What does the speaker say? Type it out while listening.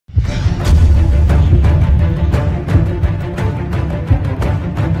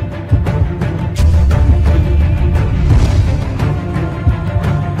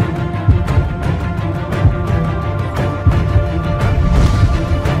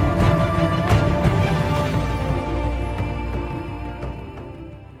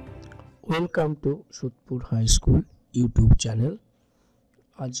Welcome to সুদপুর high school YouTube channel.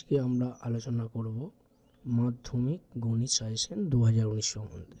 আজকে আমরা আলোচনা করব মাধ্যমিক গণিত সাজেশন 2019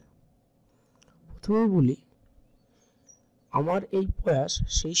 সম্বন্ধে। প্রথমে বলি, আমার এই প্রয়াস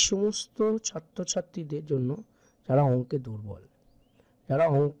সেই সমস্ত ছাত্রছাত্রীদের জন্য যারা অঙ্কে দুর্বল, যারা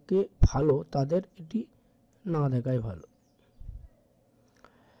অঙ্কে ভালো তাদের এটি না দেখাই ভালো।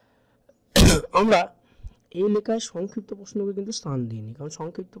 আমরা এই লেখায় সংক্ষিপ্ত প্রশ্নকে কিন্তু স্থান দিইনি, কারণ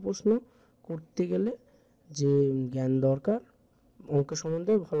সংক্ষিপ্ত প্রশ্ন করতে গেলে যে জ্ঞান দরকার, অঙ্ক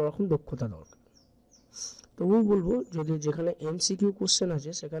সম্বন্ধে ভালো রকম দক্ষতা দরকার। তবুও বলবো, যদি যেখানে এমসিকিউ কোশ্চেন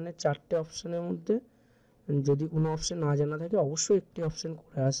আছে সেখানে 4টে অপশানের মধ্যে যদি কোনো অপশান না জানা থাকে অবশ্যই একটি অপশান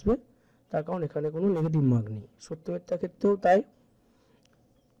করে আসবে, তার কারণ এখানে কোনো নেগেটিভ মার্ক নেই। সত্য মিথ্যার ক্ষেত্রেও তাই,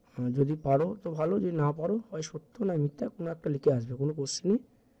 যদি পারো তো ভালো, যদি না পারো হয় সত্য না মিথ্যা কোনো একটা লিখে আসবে, কোনো কোশ্চেনই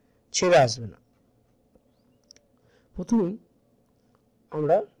ছেড়ে আসবে না। প্রথমেই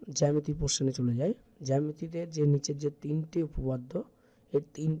আমরা জ্যামিতি প্রশ্নে চলে যাই। জ্যামিতিতে যে নিচের যে 3টে উপপাদ্য, এই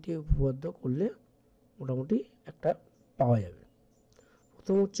 3টে উপপাদ্য করলে মোটামুটি একটা পাওয়া যাবে।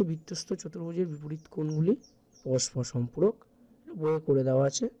 প্রথম হচ্ছে বৃত্তস্থ চতুর্ভুজের বিপরীত কোণগুলি পরস্পর সম্পূরক, বইয়ে করে দেওয়া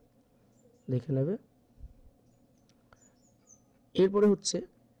আছে, দেখে নেবে। এরপরে হচ্ছে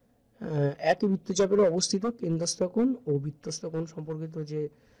একই বৃত্তচাপের অবস্থিত কেন্দ্রস্থ কোণ ও বৃত্তস্থ কোণ সম্পর্কিত যে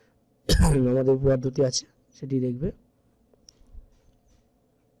আমাদের উপপাদ্যটি আছে সেটি দেখবে।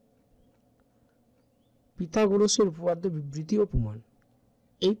 পিথাগোরাসের উপপাদ্য বিবৃতি ও প্রমাণ,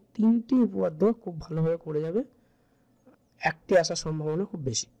 এই 3টি উপপাদ্য খুব ভালোভাবে করে যাবে, একটি আসার সম্ভাবনা খুব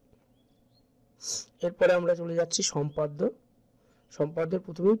বেশি। এরপরে আমরা চলে যাচ্ছি সম্পাদ্য। সম্পাদ্যের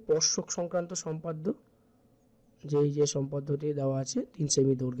প্রথমেই স্পর্শক সংক্রান্ত সম্পাদ্য, যে সম্পাদ্যটি দেওয়া আছে 3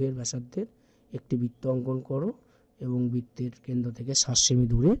 সেমি দৈর্ঘ্যের ব্যাসার্ধের একটি বৃত্ত অঙ্কন করো এবং বৃত্তের কেন্দ্র থেকে 7 সেমি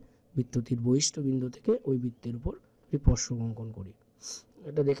দূরে বৃত্তটির বহিষ্ঠ বিন্দু থেকে ওই বৃত্তের উপর স্পর্শক অঙ্কন করি,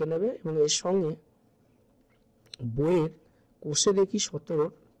 এটা দেখে নেবে। এবং এর সঙ্গে বইয়ের কোষে দেখি 17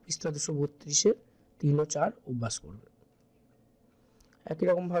 পৃষ্ঠা 232-এর 3 ও 4 অভ্যাস করবে। একই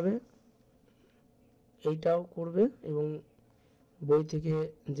রকমভাবে এইটাও করবে এবং বই থেকে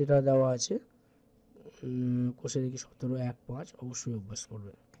যেটা দেওয়া আছে কোষে দেখি 17-1-5 অবশ্যই অভ্যাস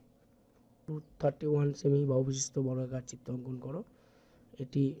করবে। 231 সেমি বাহুবিশিষ্ট বর্গাকার চিত্র অঙ্কন করো,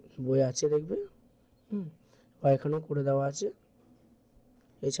 এটি বই আছে দেখবে, বা এখানেও করে দেওয়া আছে।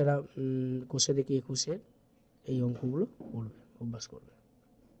 এছাড়া কোষে দেখি 21-এর এই অঙ্কগুলো করবে, অভ্যাস করবে।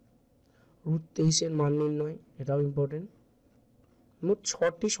 রুট 23-এর মান নির্ণয়, এটাও ইম্পর্টেন্ট। মোট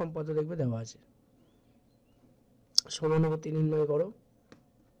 6টি সম্পাদ্য দেখবে দেওয়া আছে। সমানুপাতি নির্ণয় করো,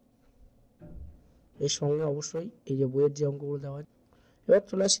 এর সঙ্গে অবশ্যই এই যে বইয়ের যে অঙ্কগুলো দেওয়া আছে। এবার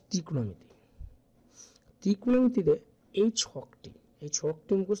চলে আসি ত্রিকোণমিতি। ত্রিকোণমিতিতে এই ছকটি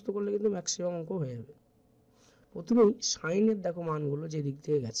মুখস্থ করলে কিন্তু ম্যাক্সিমাম অঙ্ক হয়ে যাবে। প্রথমেই সাইনের দেখো মানগুলো যে দিক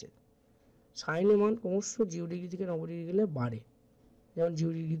থেকে গেছে, সাইনের মান ক্রমশ 0 ডিগ্রি থেকে 90 ডিগ্রি গেলে বাড়ে। যেমন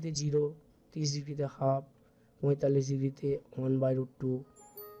 0 ডিগ্রিতে 0, 30 ডিগ্রিতে হাফ, 45 ডিগ্রিতে 1/√2,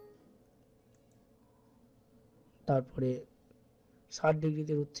 তারপরে 60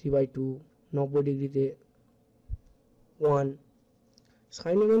 ডিগ্রিতে √3/2, 90 ডিগ্রিতে 1।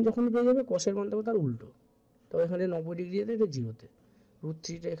 সাইনের মান যখন পেয়ে যাবে কসের মান দেবো তার উল্টো, তবে এখানে 90 ডিগ্রিতে এটা 0-তে,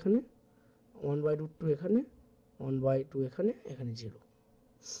 √3টা এখানে, 1/√2 এখানে, 1/2 এখানে, এখানে 0।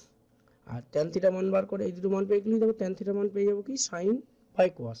 আর ট্যান থিটা মান বার করে এই দুটো মান পেয়ে গেলেই দেখো ট্যান থিটা মান পেয়ে যাবো কি সাইন বাই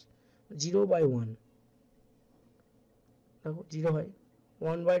কস, 0/1 দেখো 0 হয়,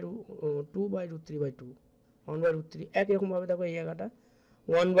 1/2/√3/2, 1/√3 একই রকমভাবে দেখো এই জায়গাটা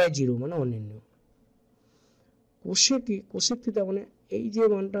 1/0 মানে অনির্ণয়। কোসেক থিটা মানে এই যে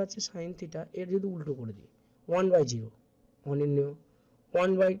মানটা আছে সাইন থিটা, এর যদি উল্টো করে দিই 1/0 অনির্ণয়,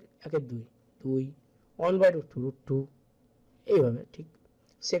 1/2 2, 1/√2 এইভাবে। ঠিক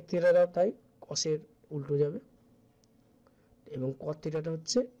সেক থিটাটাও তাই, কসের উল্টো যাবে, এবং কট থিটাটা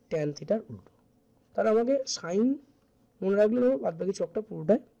হচ্ছে ট্যান থিটার উল্টো। তাহলে আমাকে সাইন মনে রাখলে বাদ বাকি চকটা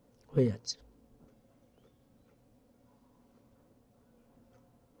পুরোটাই হয়ে যাচ্ছে।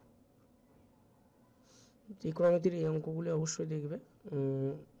 ত্রিকোণমিতির এই অঙ্কগুলি অবশ্যই দেখবে,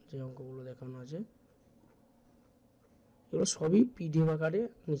 যে অঙ্কগুলো দেখানো আছে এগুলো সবই পিডিএফ আকারে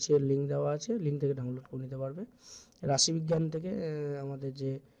নিচে লিঙ্ক দেওয়া আছে, লিঙ্ক থেকে ডাউনলোড করে নিতে পারবে। রাশিবিজ্ঞান থেকে আমাদের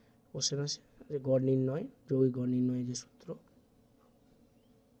যে কোশ্চেন আছে, যে গড় নির্ণয়, যৌগিক গড় নির্ণয়ের যে সূত্র,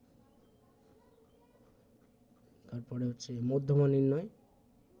 তারপরে হচ্ছে মধ্যমা নির্ণয়,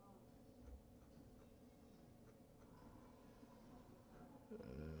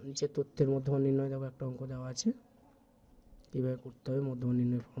 নিচে তথ্যের মধ্যমা নির্ণয় দেখো একটা অঙ্ক দেওয়া আছে, কীভাবে করতে হবে মধ্যমা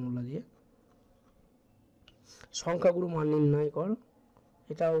নির্ণয় ফর্মুলা দিয়ে। সংখ্যাগুরু মান নির্ণয় কর,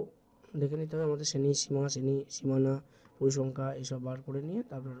 এটাও দেখে নিতে হবে। আমাদের শ্রেণী সীমা, শ্রেণী সীমানা, পরিসংখ্যা এসব বার করে নিয়ে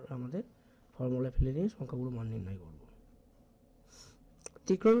তারপর আমাদের ফর্মুলা ফেলে নিয়ে সংখ্যাগুলো মান নির্ণয় করব।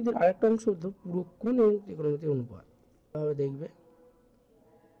 ত্রিকোণমিতির আরেকটা অংশ হলো পুরো কোণ এবং ত্রিকোণমিতির অনুপাত। তাহলে দেখবে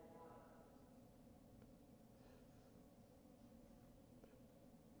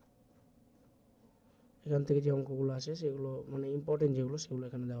এখান থেকে যে অঙ্কগুলো আসে সেগুলো মানে ইম্পর্টেন্ট যেগুলো সেগুলো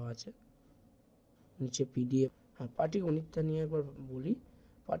এখানে দেওয়া আছে, নিচে পিডিএফ। হ্যাঁ, পাটিগণিতটা নিয়ে একবার বলি।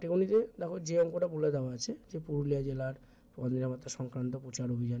 পাটিগণিতে দেখো যে অঙ্কটা বলে দেওয়া আছে যে পুরুলিয়া জেলার পথ নিরাপত্তা সংক্রান্ত প্রচার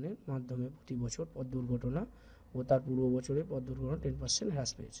অভিযানের মাধ্যমে প্রতি বছর পথ দুর্ঘটনা ও তার পূর্ব বছরে পথ দুর্ঘটনা 10% হ্রাস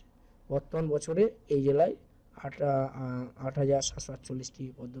পেয়েছে। বর্তমান বছরে এই জেলায় 8,748টি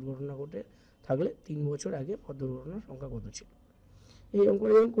পথ দুর্ঘটনা ঘটে থাকলে 3 বছর আগে পথ দুর্ঘটনার সংখ্যা কত ছিল। এই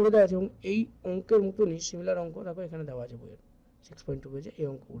অঙ্কটা যেমন করে দেওয়া আছে এবং এই অঙ্কের মতনই সিমিলার অঙ্ক দেখো এখানে দেওয়া আছে বইয়ের 6.2 পেজে। এই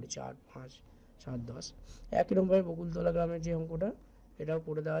অঙ্কগুলি 4, 5, 7, 10 একই রকমভাবে বকুলতলা গ্রামের যে অঙ্কটা এটাও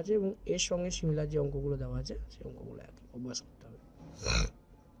করে দেওয়া আছে এবং এর সঙ্গে সিমিলার যে অঙ্কগুলো দেওয়া আছে সেই অঙ্কগুলো একই অভ্যাস করতে হবে।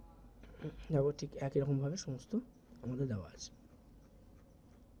 দেখো ঠিক একই রকমভাবে সমস্ত আমাদের দেওয়া আছে।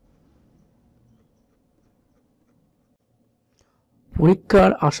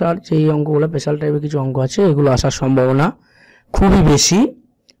 পরীক্ষার আসার যে অঙ্কগুলো স্পেশাল টাইপের কিছু অঙ্ক আছে এগুলো আসার সম্ভাবনা খুবই বেশি।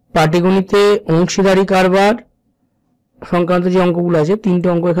 পাটিগণিতে অংশীদারি কারবার সংক্রান্ত যে অঙ্কগুলো আছে 3টে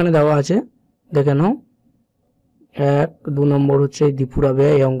অঙ্ক এখানে দেওয়া আছে, দেখে নাও। 1, 2 নম্বর হচ্ছে দীপুরা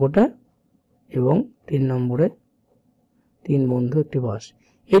ব্যয় এই অঙ্কটা এবং 3 নম্বরে 3 বন্ধু একটি বাস।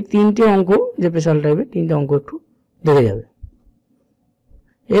 এই 3টে অঙ্ক যে স্পেশাল টাইপের 3টে অঙ্ক একটু দেখে যাবে।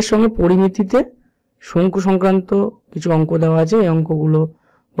 এর সঙ্গে পরিমিতিতে শঙ্কু সংক্রান্ত কিছু অঙ্ক দেওয়া আছে। এই অঙ্কগুলো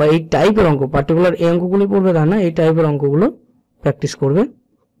বা এই টাইপের অঙ্ক পার্টিকুলার এই অঙ্কগুলো পড়বে তা না, এই টাইপের অঙ্কগুলো প্র্যাকটিস করবে।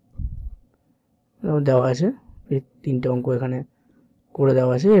 দেওয়া আছে এই 3টে অঙ্ক এখানে করে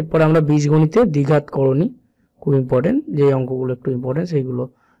দেওয়া আছে। এরপর আমরা বীজগণিতে দ্বিঘাত করণী খুব ইম্পর্টেন্ট, যে অঙ্কগুলো একটু ইম্পর্টেন্ট সেইগুলো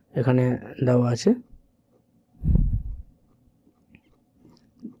এখানে দেওয়া আছে।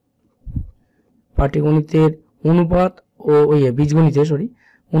 পাটিগণিতের অনুপাত ও বীজগণিতে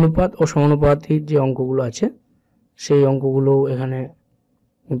অনুপাত ও সমানুপাতিক যে অঙ্কগুলো আছে সেই অঙ্কগুলো এখানে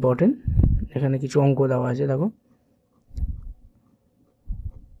ইম্পর্টেন্ট। এখানে কিছু অঙ্ক দেওয়া আছে দেখো,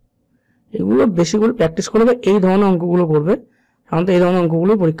 এগুলো বেশি করে প্র্যাকটিস করবে। এই ধরনের অঙ্কগুলো করবে, সাধারণত এই ধরনের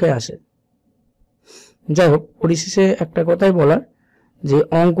অঙ্কগুলো পরীক্ষায় আসে। যাই হোক, পরিশেষে একটা কথাই বলার যে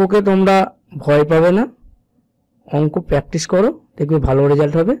অঙ্ককে তোমরা ভয় পাবে না, অঙ্ক প্র্যাকটিস করো, দেখবে ভালো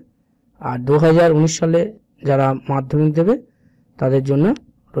রেজাল্ট হবে। আর 2019 সালে যারা মাধ্যমিক দেবে তাদের জন্য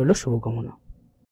রইল শুভকামনা।